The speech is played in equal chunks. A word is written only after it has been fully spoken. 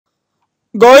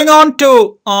Going on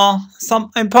to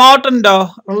some important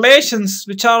relations,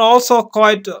 which are also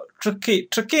quite tricky.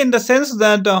 Tricky in the sense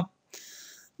that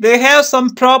they have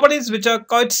some properties which are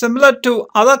quite similar to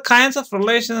other kinds of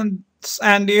relations,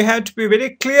 and you have to be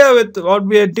very clear with what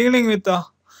we are dealing with.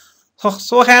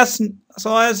 So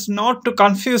as not to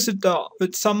confuse it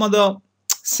with some other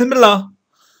similar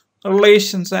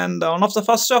relations. And one of the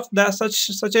first of that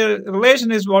such a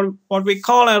relation is what we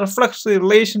call a reflexive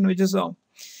relation, which is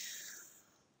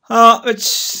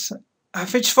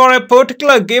which for a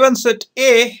particular given set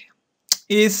A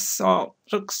is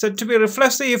said to be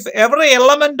reflexive if every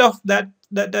element of that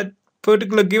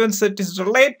particular given set is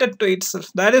related to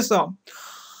itself. That is, the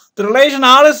relation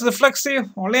R is reflexive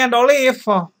only and only if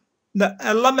the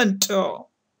element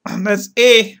that's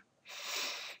A,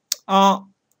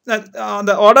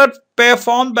 the ordered pair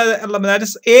formed by the element, that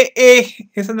is AA,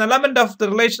 is an element of the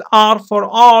relation R for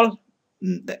all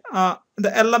the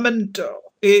element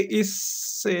A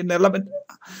is an element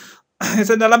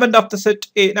of the set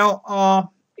A. Now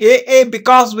AA,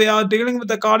 because we are dealing with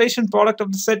the Cartesian product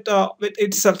of the set with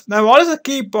itself. Now what is the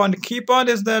key point? The key point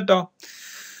is that the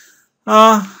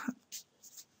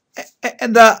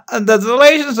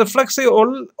relation is reflexive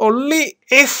only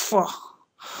if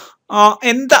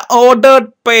in the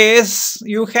ordered pairs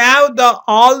you have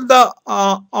all the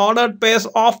ordered pairs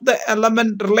of the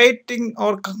element relating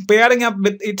or pairing up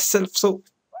with itself. So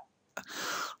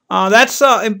that's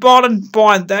an important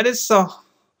point. That is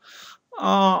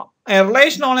a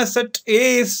relation on a set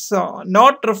A is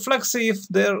not reflexive if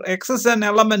there exists an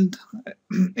element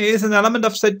is an element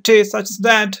of set A such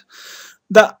that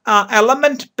the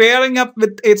element pairing up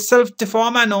with itself to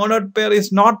form an ordered pair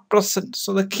is not present.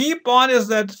 So the key point is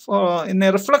that in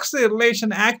a reflexive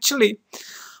relation, actually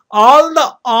all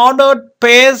the ordered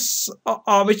pairs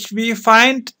which we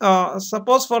find,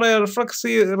 suppose for a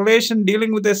reflexive relation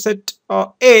dealing with a set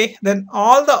A, then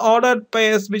all the ordered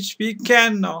pairs which we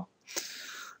can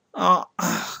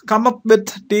come up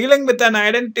with dealing with an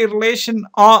identity relation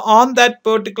on that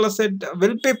particular set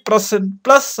will be present,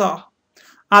 plus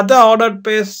other ordered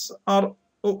pairs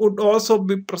would also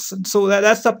be present. So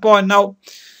that's the point. Now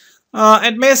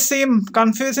it may seem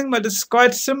confusing, but it's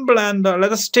quite simple, and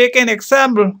let us take an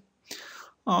example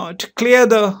to clear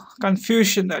the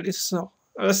confusion. That is,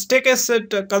 let's take a set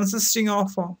consisting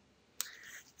of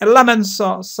elements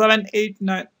 7, 8,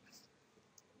 9,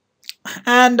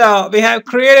 and we have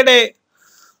created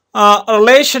a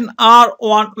relation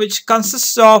R1 which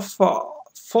consists of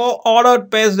 4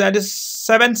 ordered pairs, that is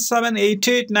 7, 7, 8,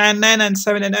 8, 9, 9, and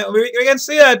 7, and we can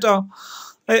see that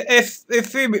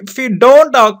if we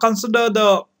don't consider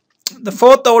the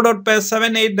fourth ordered pair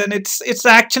 7, 8, then it's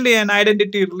actually an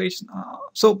identity relation.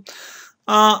 So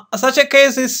such a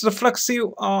case is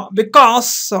reflexive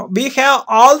because we have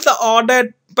all the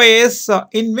ordered pairs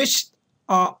in which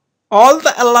all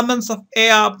the elements of A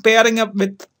are pairing up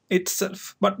with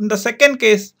itself. But in the second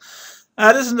case,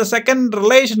 that is in the second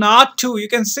relation R2, you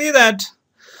can see that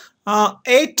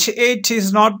 8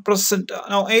 is not present.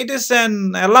 Now 8 is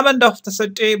an element of the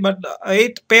set A, but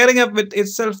 8 pairing up with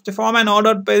itself to form an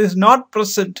ordered pair is not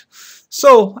present.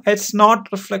 So it's not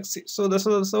reflexive.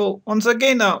 So once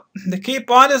again, the key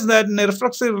point is that in a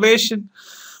reflexive relation,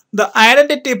 the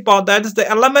identity part, that is the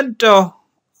element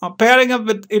pairing up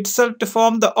with itself to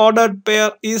form the ordered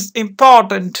pair, is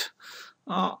important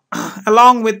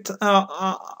along with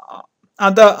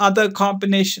other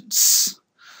combinations.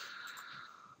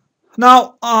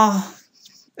 Now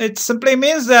it simply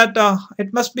means that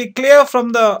it must be clear from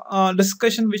the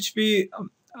discussion which we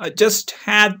just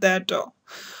had that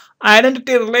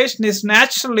identity relation is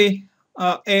naturally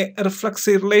a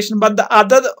reflexive relation, but the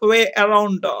other way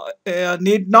around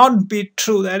need not be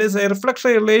true. That is, a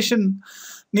reflexive relation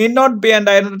need not be an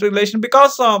identity relation,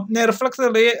 because in a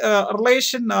reflexive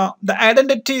relation, the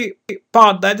identity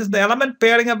part, that is the element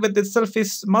pairing up with itself,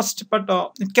 is must, but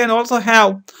it can also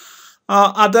have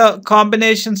other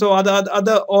combinations or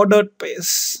other ordered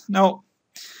pairs. Now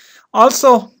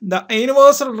also, the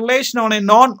universal relation on a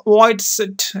non-void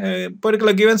set,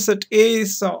 particular given set A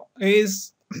is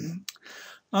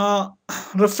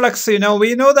reflexive. Now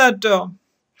we know that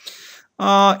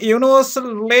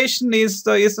universal relation is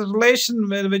a relation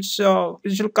which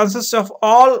will consist of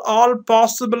all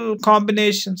possible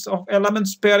combinations of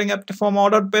elements pairing up to form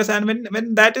ordered pairs, and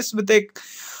when that is with a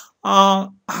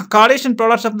Cartesian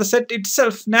product of the set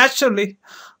itself, naturally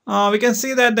we can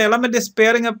see that the element is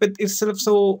pairing up with itself,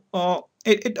 so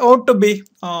it ought to be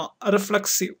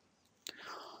reflexive.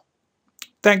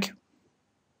 Thank you.